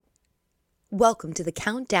Welcome to the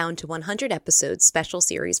Countdown to 100 Episodes special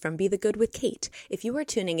series from Be the Good with Kate. If you are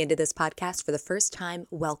tuning into this podcast for the first time,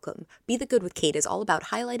 welcome. Be the Good with Kate is all about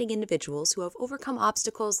highlighting individuals who have overcome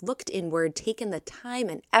obstacles, looked inward, taken the time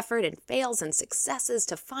and effort and fails and successes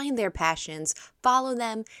to find their passions, follow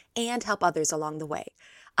them, and help others along the way.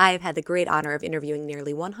 I have had the great honor of interviewing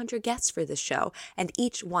nearly 100 guests for this show, and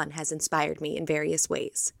each one has inspired me in various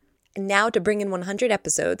ways. And now, to bring in 100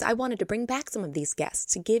 episodes, I wanted to bring back some of these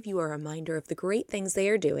guests to give you a reminder of the great things they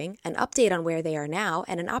are doing, an update on where they are now,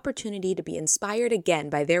 and an opportunity to be inspired again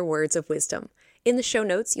by their words of wisdom. In the show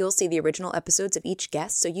notes, you'll see the original episodes of each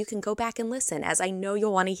guest so you can go back and listen, as I know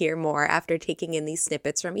you'll want to hear more after taking in these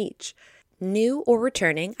snippets from each. New or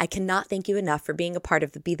returning, I cannot thank you enough for being a part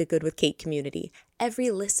of the Be the Good with Kate community. Every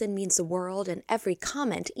listen means the world, and every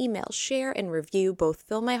comment, email, share, and review both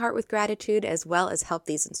fill my heart with gratitude as well as help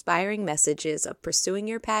these inspiring messages of pursuing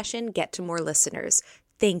your passion get to more listeners.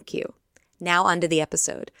 Thank you. Now on to the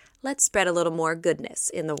episode. Let's spread a little more goodness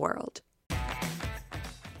in the world.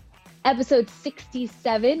 Episode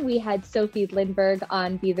 67, we had Sophie Lindberg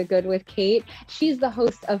on Be the Good with Kate. She's the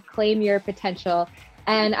host of Claim Your Potential.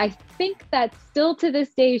 And I think that still to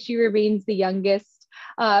this day, she remains the youngest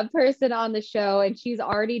person on the show. And she's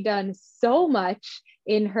already done so much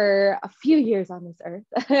in her a few years on this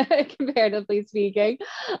earth, comparatively speaking.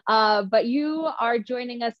 But you are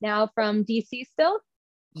joining us now from DC still?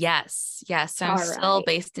 Yes. I'm still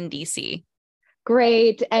based in DC.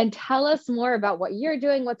 Great. And tell us more about what you're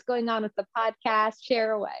doing, what's going on with the podcast.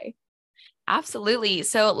 Share away. Absolutely.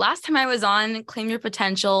 So last time I was on, Claim Your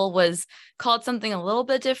Potential was called something a little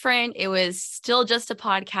bit different. It was still just a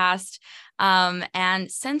podcast.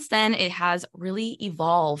 And since then, it has really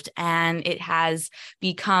evolved and it has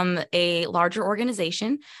become a larger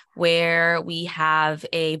organization where we have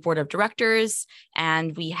a board of directors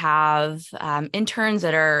and we have interns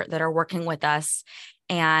that are working with us.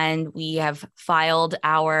 And we have filed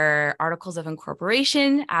our articles of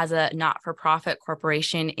incorporation as a not-for-profit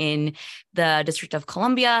corporation in the District of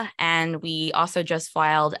Columbia. And we also just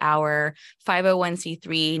filed our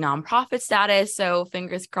 501c3 nonprofit status. So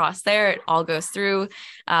fingers crossed there, it all goes through.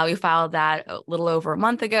 We filed that a little over a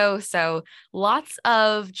month ago. So lots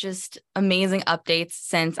of just amazing updates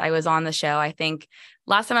since I was on the show. I think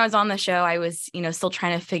last time I was on the show, I was, still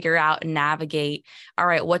trying to figure out and navigate, all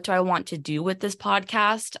right, what do I want to do with this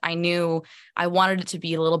podcast? I knew I wanted it to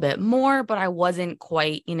be a little bit more, but I wasn't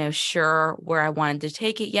quite, sure where I wanted to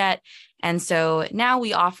take it yet. And so now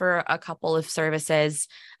we offer a couple of services.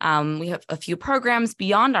 We have a few programs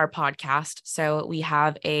beyond our podcast. So we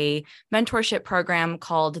have a mentorship program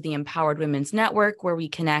called the Empowered Women's Network, where we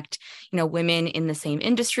connect, women in the same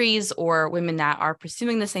industries or women that are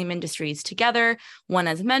pursuing the same industries together, one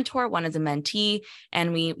as a mentor, one as a mentee,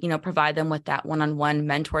 and we, provide them with that one-on-one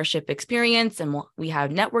mentorship experience. And we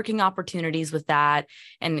have networking opportunities with that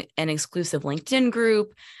and an exclusive LinkedIn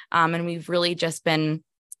group. And we've really just been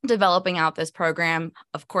developing out this program,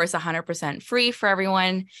 of course, 100% free for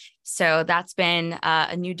everyone. So that's been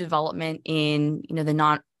a new development in,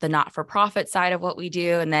 the not-for-profit side of what we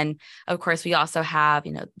do. And then, of course, we also have,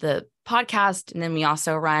 the podcast, and then we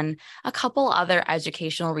also run a couple other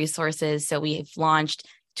educational resources. So we've launched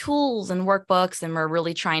tools and workbooks, and we're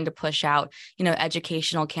really trying to push out,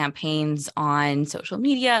 educational campaigns on social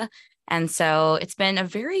media. And so it's been a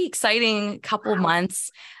very exciting couple of months,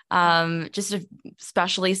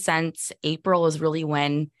 especially since April is really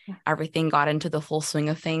when everything got into the full swing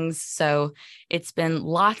of things. So it's been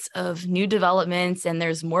lots of new developments, and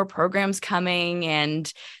there's more programs coming.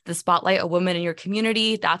 And the Spotlight a Woman in Your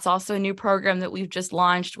Community, that's also a new program that we've just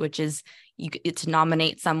launched, which is you get to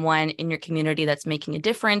nominate someone in your community that's making a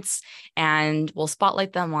difference, and we'll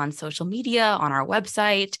spotlight them on social media, on our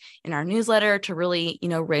website, in our newsletter to really,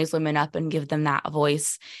 raise women up and give them that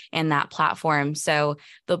voice and that platform. So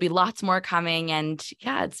there'll be lots more coming. And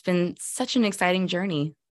yeah, it's been such an exciting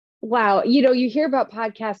journey. Wow. You hear about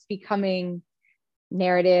podcasts becoming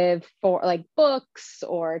narrative for like books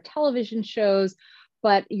or television shows,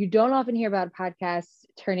 but you don't often hear about podcasts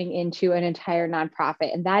turning into an entire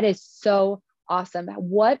nonprofit. And that is so awesome.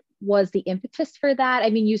 What was the impetus for that? I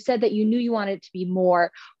mean, you said that you knew you wanted it to be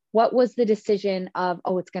more. What was the decision of,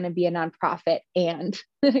 it's going to be a nonprofit, and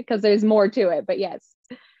because there's more to it, but yes.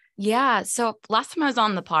 Yeah. So last time I was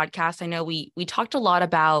on the podcast, I know we talked a lot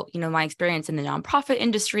about, my experience in the nonprofit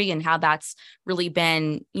industry and how that's really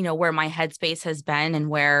been, where my headspace has been and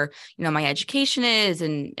where, my education is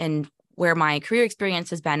and where my career experience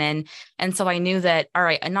has been in. And so I knew that, all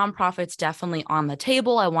right, a nonprofit's definitely on the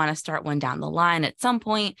table. I want to start one down the line at some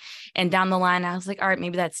point. And down the line, I was like, all right,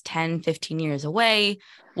 maybe that's 10, 15 years away.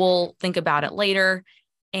 We'll think about it later.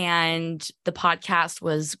 and the podcast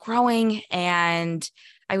was growing, and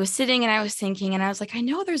I was sitting and I was thinking, and I was like, I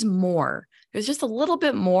know there's more. There's just a little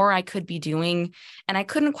bit more I could be doing, and I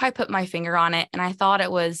couldn't quite put my finger on it. And I thought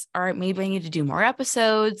it was, all right, maybe I need to do more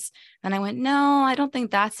episodes. And I went, no, I don't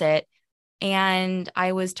think that's it. And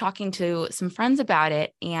I was talking to some friends about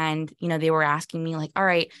it, and, they were asking me like, all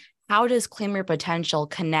right, how does Claim Your Potential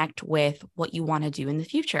connect with what you want to do in the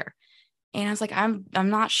future? And I was like, I'm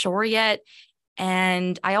not sure yet.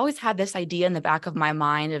 And I always had this idea in the back of my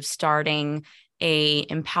mind of starting a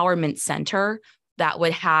empowerment center that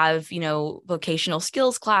would have, vocational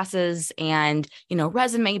skills classes and,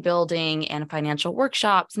 resume building and financial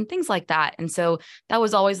workshops and things like that. And so that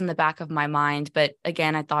was always in the back of my mind. But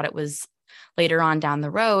again, I thought it was later on down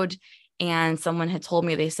the road. And someone had told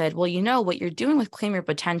me, they said, well, what you're doing with Claim Your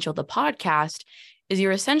Potential, the podcast, is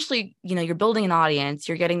you're essentially, you're building an audience,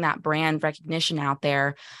 you're getting that brand recognition out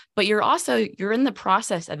there, but you're in the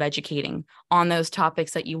process of educating on those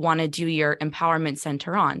topics that you want to do your empowerment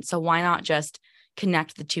center on. So why not just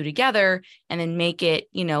connect the two together and then make it,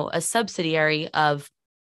 a subsidiary of,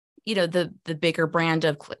 the bigger brand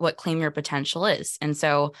of what Claim Your Potential is. And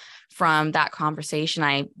so from that conversation,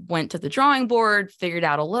 I went to the drawing board, figured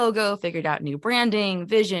out a logo, figured out new branding,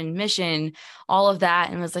 vision, mission, all of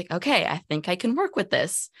that, and was like, okay, I think I can work with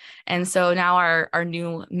this. And so now our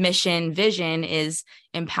new mission vision is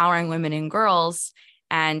empowering women and girls.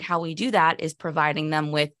 And how we do that is providing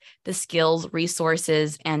them with the skills,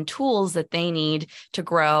 resources, and tools that they need to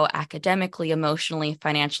grow academically, emotionally,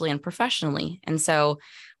 financially, and professionally. And so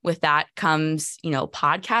with that comes,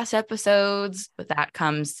 podcast episodes. With that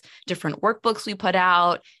comes different workbooks we put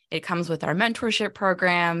out. It comes with our mentorship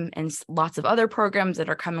program and lots of other programs that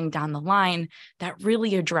are coming down the line that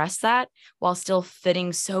really address that while still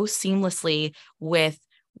fitting so seamlessly with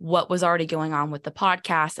what was already going on with the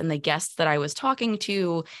podcast and the guests that I was talking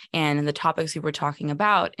to and the topics we were talking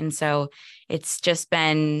about. And so it just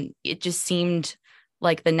seemed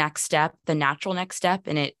like the next step, the natural next step.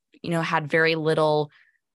 And it, had very little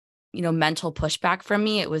mental pushback from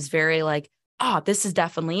me. It was very like, oh, this is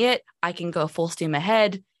definitely it. I can go full steam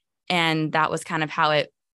ahead. And that was kind of how it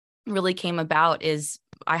really came about. Is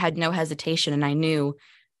I had no hesitation, and I knew,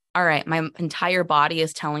 all right, my entire body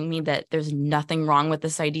is telling me that there's nothing wrong with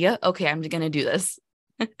this idea. Okay, I'm going to do this.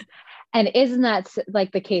 And isn't that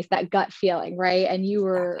like the case, that gut feeling, right? And you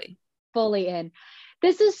were Exactly. fully in.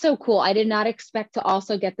 This is so cool. I did not expect to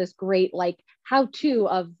also get this great like how-to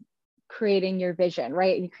of creating your vision,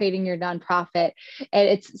 right? And creating your nonprofit. And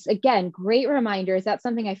it's, again, great reminders. That's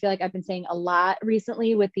something I feel like I've been saying a lot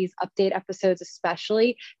recently with these update episodes,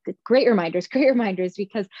 especially. Great reminders,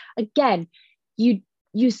 because again,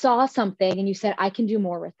 you saw something and you said, I can do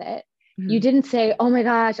more with it. Mm-hmm. You didn't say, oh my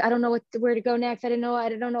gosh, I don't know where to go next. I don't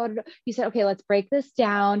know. You said, okay, let's break this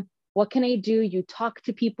down. What can I do? You talked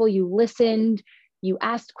to people, you listened, you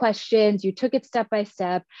asked questions, you took it step by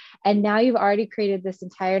step, and now you've already created this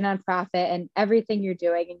entire nonprofit and everything you're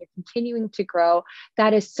doing, and you're continuing to grow.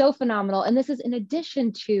 That is so phenomenal. And this is in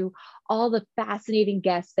addition to all the fascinating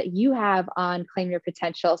guests that you have on Claim Your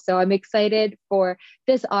Potential. So I'm excited for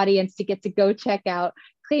this audience to get to go check out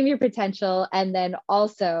Claim Your Potential, and then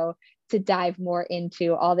also to dive more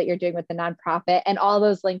into all that you're doing with the nonprofit. And all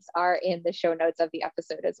those links are in the show notes of the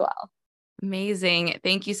episode as well. Amazing.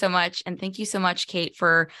 Thank you so much. And thank you so much, Kate,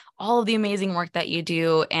 for all of the amazing work that you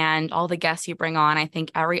do and all the guests you bring on. I think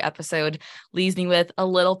every episode leaves me with a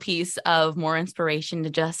little piece of more inspiration to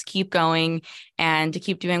just keep going and to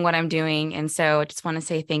keep doing what I'm doing. And so I just want to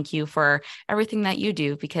say thank you for everything that you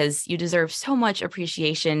do, because you deserve so much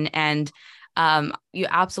appreciation, and you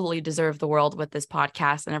absolutely deserve the world with this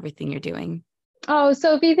podcast and everything you're doing. Oh,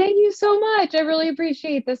 Sophie, thank you so much. I really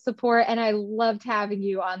appreciate the support, and I loved having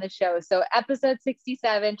you on the show. So episode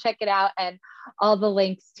 67, check it out, and all the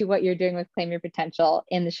links to what you're doing with Claim Your Potential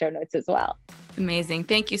in the show notes as well. Amazing.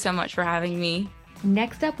 Thank you so much for having me.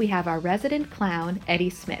 Next up, we have our resident clown, Eddie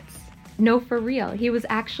Smits. No, for real. He was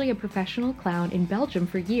actually a professional clown in Belgium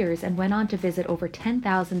for years and went on to visit over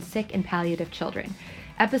 10,000 sick and palliative children.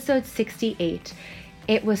 Episode 68.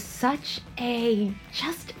 It was such a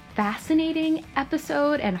just fascinating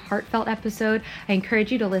episode and heartfelt episode. I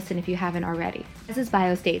encourage you to listen if you haven't already. As his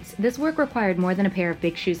bio states, this work required more than a pair of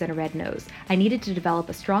big shoes and a red nose. I needed to develop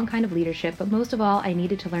a strong kind of leadership, but most of all, I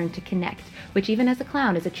needed to learn to connect, which even as a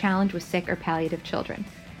clown is a challenge with sick or palliative children.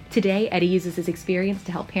 Today, Eddie uses his experience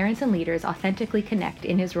to help parents and leaders authentically connect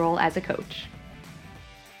in his role as a coach.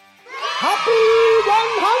 Happy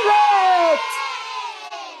 100!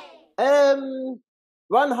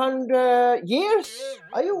 100 years?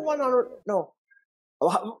 Are you 100? No.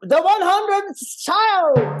 The 100th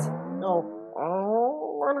child! No.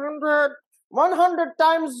 100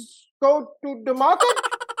 times go to the market?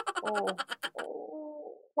 Oh,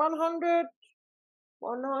 100,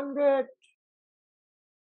 100,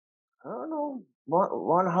 I don't know,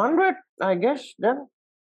 100, I guess, then.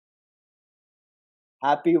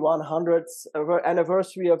 Happy 100th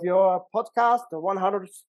anniversary of your podcast, the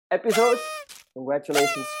 100th episode.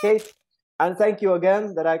 Congratulations, Kate. And thank you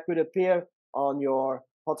again that I could appear on your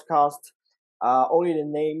podcast. Only the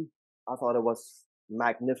name, I thought it was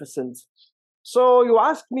magnificent. So you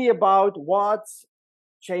asked me about what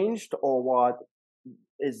changed or what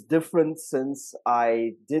is different since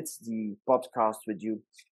I did the podcast with you.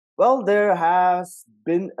 Well, there has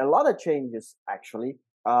been a lot of changes actually.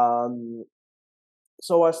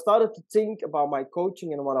 So I started to think about my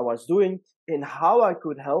coaching and what I was doing and how I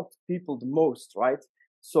could help people the most, right?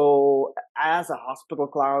 So as a hospital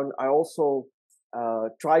clown, I also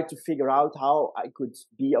tried to figure out how I could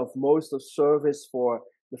be of most of service for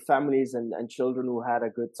the families and children who had a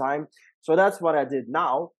good time. So that's what I did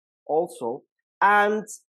now also. And,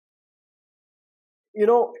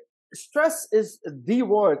 stress is the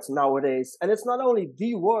word nowadays. And it's not only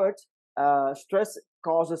the word, stress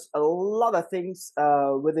causes a lot of things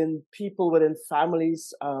within people, within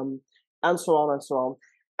families, and so on and so on.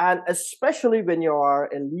 And especially when you are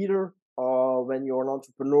a leader or when you're an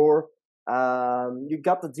entrepreneur, you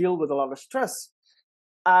got to deal with a lot of stress.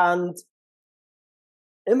 And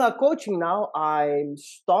in my coaching now, I'm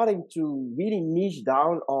starting to really niche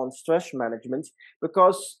down on stress management,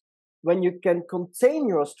 because when you can contain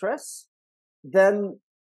your stress, then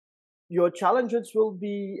your challenges will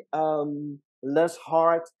be less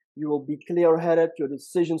hard. You will be clear-headed. Your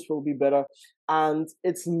decisions will be better. And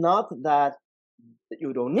it's not that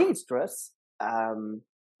you don't need stress.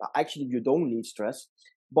 Actually, you don't need stress.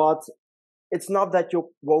 But it's not that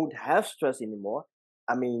you won't have stress anymore.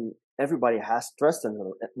 I mean, everybody has stress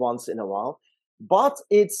once in a while. But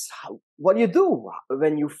it's what you do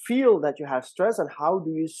when you feel that you have stress, and how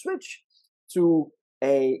do you switch to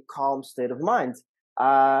a calm state of mind.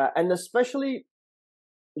 And especially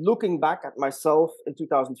looking back at myself in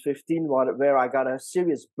 2015, where I got a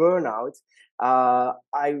serious burnout,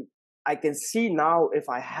 I can see now, if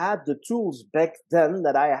I had the tools back then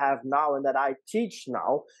that I have now and that I teach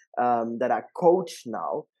now, that I coach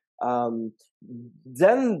now,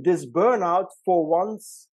 then this burnout, for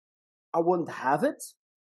once, I wouldn't have it.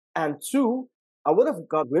 And two, I would have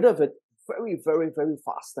got rid of it very, very, very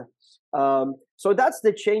faster. So that's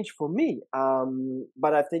the change for me.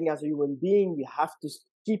 But I think as a human being, we have to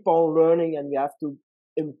keep on learning and we have to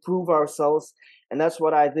improve ourselves. And that's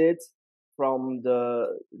what I did from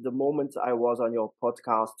the moment I was on your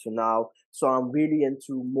podcast to now. So I'm really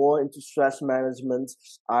more into stress management.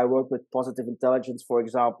 I work with positive intelligence, for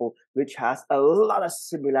example, which has a lot of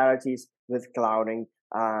similarities with clowning.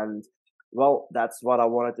 And well, that's what I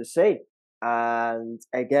wanted to say. And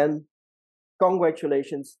again,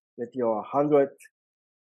 congratulations with your 100th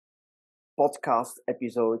podcast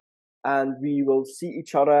episode. And we will see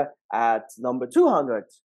each other at number 200, or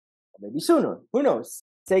maybe sooner. Who knows?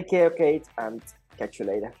 Take care, Kate, and catch you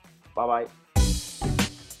later. Bye-bye.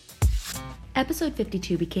 Episode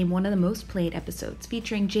 52 became one of the most played episodes,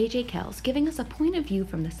 featuring JJ Kells giving us a point of view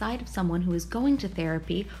from the side of someone who is going to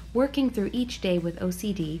therapy, working through each day with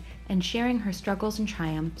OCD, and sharing her struggles and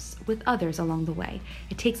triumphs with others along the way.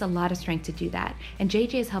 It takes a lot of strength to do that, and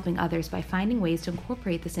JJ is helping others by finding ways to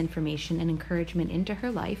incorporate this information and encouragement into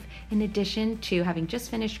her life, in addition to having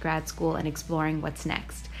just finished grad school and exploring what's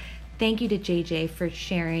next. Thank you to JJ for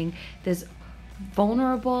sharing this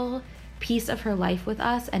vulnerable piece of her life with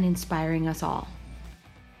us and inspiring us all.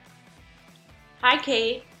 Hi,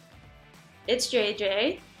 Kate. It's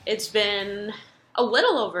JJ. It's been a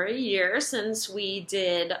little over a year since we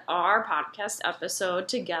did our podcast episode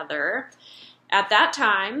together. At that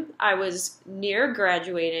time, I was near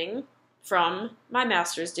graduating from my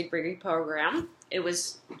master's degree program. It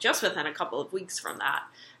was just within a couple of weeks from that.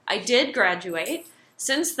 I did graduate.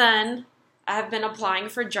 Since then, I have been applying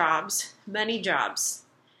for jobs, many jobs.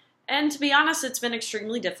 And to be honest, it's been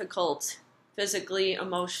extremely difficult, physically,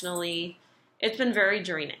 emotionally. It's been very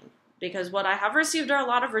draining, because what I have received are a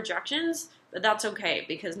lot of rejections, but that's okay,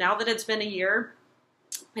 because now that it's been a year,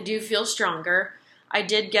 I do feel stronger. I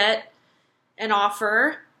did get an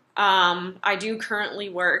offer. I do currently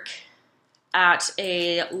work at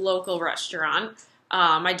a local restaurant.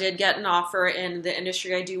 I did get an offer in the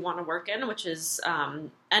industry I do want to work in, which is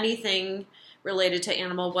anything related to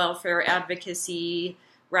animal welfare, advocacy,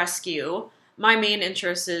 rescue. My main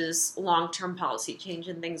interest is long-term policy change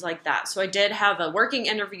and things like that. So I did have a working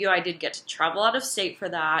interview. I did get to travel out of state for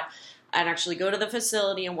that. I'd actually go to the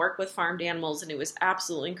facility and work with farmed animals, and it was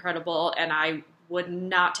absolutely incredible, and I would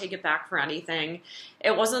not take it back for anything.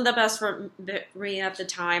 It wasn't the best for me at the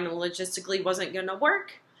time, and logistically wasn't going to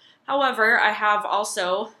work. However, I have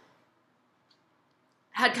also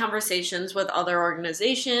had conversations with other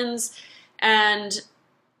organizations, and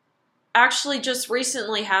actually just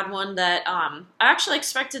recently had one that I actually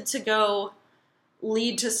expected to go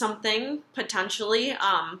lead to something potentially,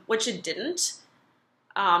 which it didn't.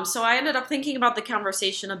 So I ended up thinking about the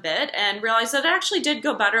conversation a bit and realized that it actually did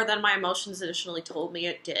go better than my emotions initially told me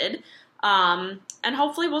it did. And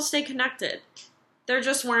hopefully we'll stay connected. There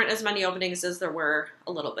just weren't as many openings as there were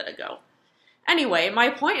a little bit ago. Anyway, my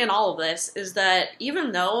point in all of this is that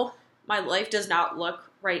even though my life does not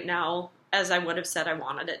look right now as I would have said I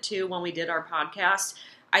wanted it to when we did our podcast,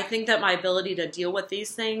 I think that my ability to deal with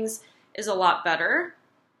these things is a lot better.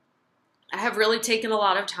 I have really taken a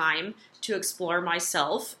lot of time to explore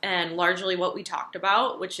myself and largely what we talked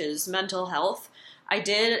about, which is mental health. I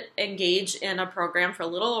did engage in a program for a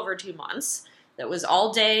little over 2 months that was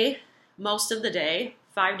all day, most of the day,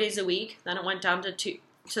 5 days a week. Then it went down to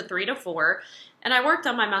 3 to 4. And I worked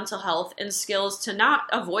on my mental health and skills to not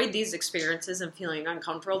avoid these experiences and feeling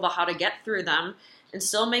uncomfortable, but how to get through them and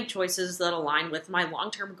still make choices that align with my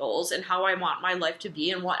long-term goals and how I want my life to be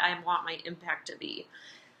and what I want my impact to be.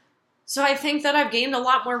 So I think that I've gained a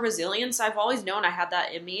lot more resilience. I've always known I had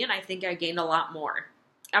that in me, and I think I gained a lot more.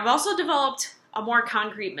 I've also developed a more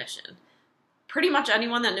concrete mission. Pretty much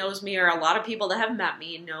anyone that knows me or a lot of people that have met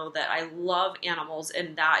me know that I love animals,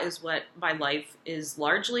 and that is what my life is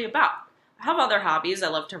largely about. I have other hobbies. I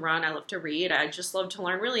love to run. I love to read. I just love to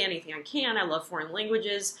learn really anything I can. I love foreign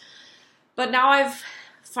languages. But now I've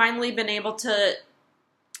finally been able to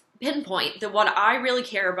pinpoint that what I really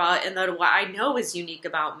care about and that what I know is unique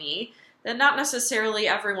about me, that not necessarily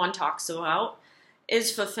everyone talks about,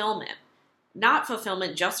 is fulfillment. Not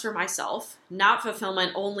fulfillment just for myself, not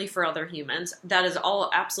fulfillment only for other humans. That is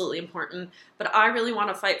all absolutely important, but I really want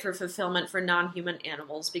to fight for fulfillment for non-human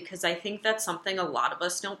animals because I think that's something a lot of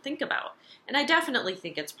us don't think about. And I definitely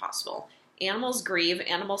think it's possible. Animals grieve,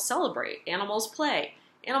 animals celebrate, animals play.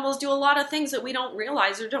 Animals do a lot of things that we don't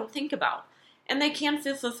realize or don't think about. And they can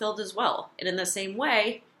feel fulfilled as well. And in the same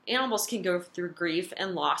way, animals can go through grief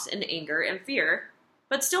and loss and anger and fear,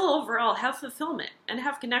 but still overall have fulfillment and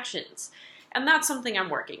have connections. And that's something I'm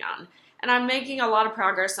working on. And I'm making a lot of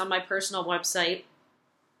progress on my personal website.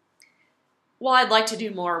 While I'd like to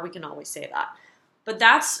do more, we can always say that. But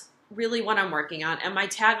that's really what I'm working on. And my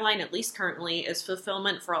tagline, at least currently, is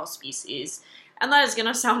fulfillment for all species. And that is going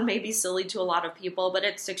to sound maybe silly to a lot of people, but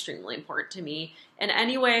it's extremely important to me. And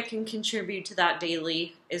any way I can contribute to that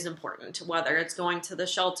daily is important, whether it's going to the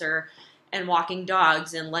shelter and walking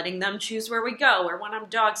dogs and letting them choose where we go, or when I'm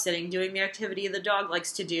dog sitting, doing the activity the dog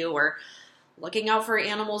likes to do, or looking out for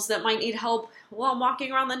animals that might need help while I'm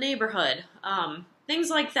walking around the neighborhood. Things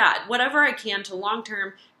like that. Whatever I can to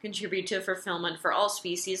long-term contribute to fulfillment for all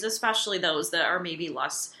species, especially those that are maybe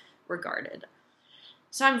less regarded.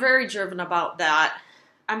 So I'm very driven about that.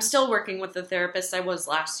 I'm still working with the therapist I was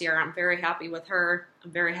last year. I'm very happy with her.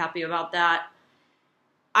 I'm very happy about that.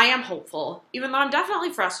 I am hopeful, even though I'm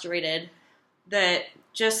definitely frustrated that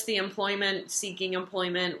just the seeking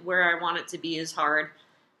employment where I want it to be is hard.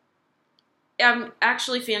 I'm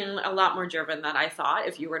actually feeling a lot more driven than I thought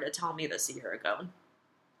if you were to tell me this a year ago.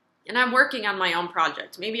 And I'm working on my own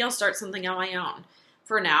project. Maybe I'll start something on my own.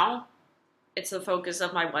 For now, it's the focus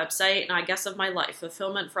of my website and I guess of my life,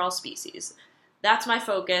 fulfillment for all species. That's my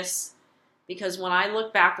focus because when I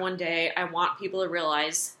look back one day, I want people to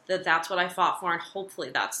realize that that's what I fought for and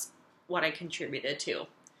hopefully that's what I contributed to.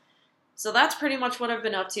 So that's pretty much what I've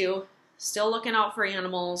been up to. Still looking out for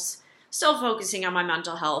animals, still focusing on my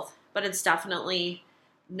mental health, but it's definitely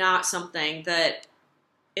not something that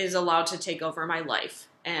is allowed to take over my life.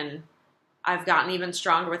 And I've gotten even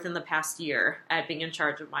stronger within the past year at being in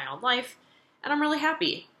charge of my own life. And I'm really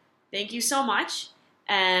happy. Thank you so much.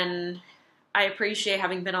 And I appreciate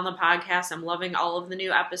having been on the podcast. I'm loving all of the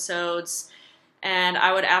new episodes. And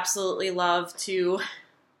I would absolutely love to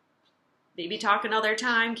maybe talk another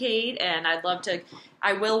time, Kate. And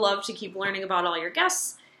I will love to keep learning about all your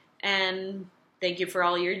guests. And thank you for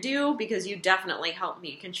all you do because you definitely help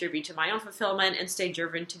me contribute to my own fulfillment and stay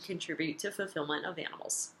driven to contribute to fulfillment of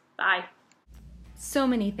animals. Bye. So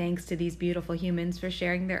many thanks to these beautiful humans for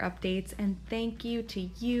sharing their updates, and thank you to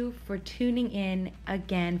you for tuning in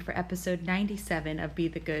again for episode 97 of Be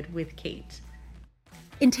the Good with Kate.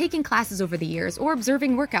 In taking classes over the years or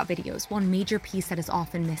observing workout videos, one major piece that is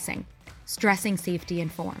often missing: stressing safety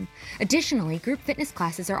and form. Additionally, group fitness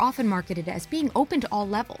classes are often marketed as being open to all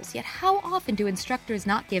levels, yet how often do instructors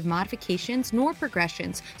not give modifications nor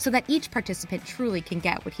progressions so that each participant truly can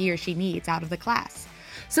get what he or she needs out of the class?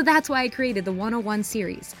 So that's why I created the 101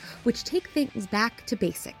 series, which take things back to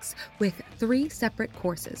basics with 3 separate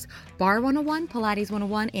courses: Bar 101, Pilates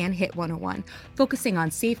 101, and HIIT 101, focusing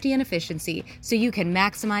on safety and efficiency so you can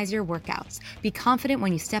maximize your workouts. Be confident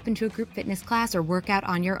when you step into a group fitness class or workout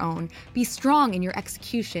on your own. Be strong in your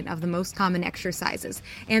execution of the most common exercises,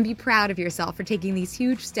 and be proud of yourself for taking these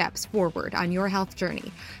huge steps forward on your health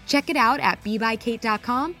journey. Check it out at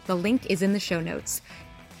bebykate.com. The link is in the show notes.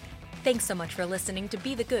 Thanks so much for listening to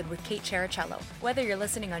Be the Good with Kate Chericello. Whether you're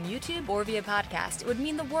listening on YouTube or via podcast, it would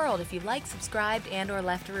mean the world if you liked, subscribed, and or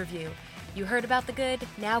left a review. You heard about the good?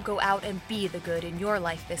 Now go out and be the good in your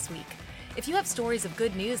life this week. If you have stories of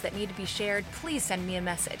good news that need to be shared, please send me a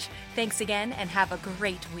message. Thanks again, and have a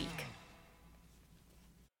great week.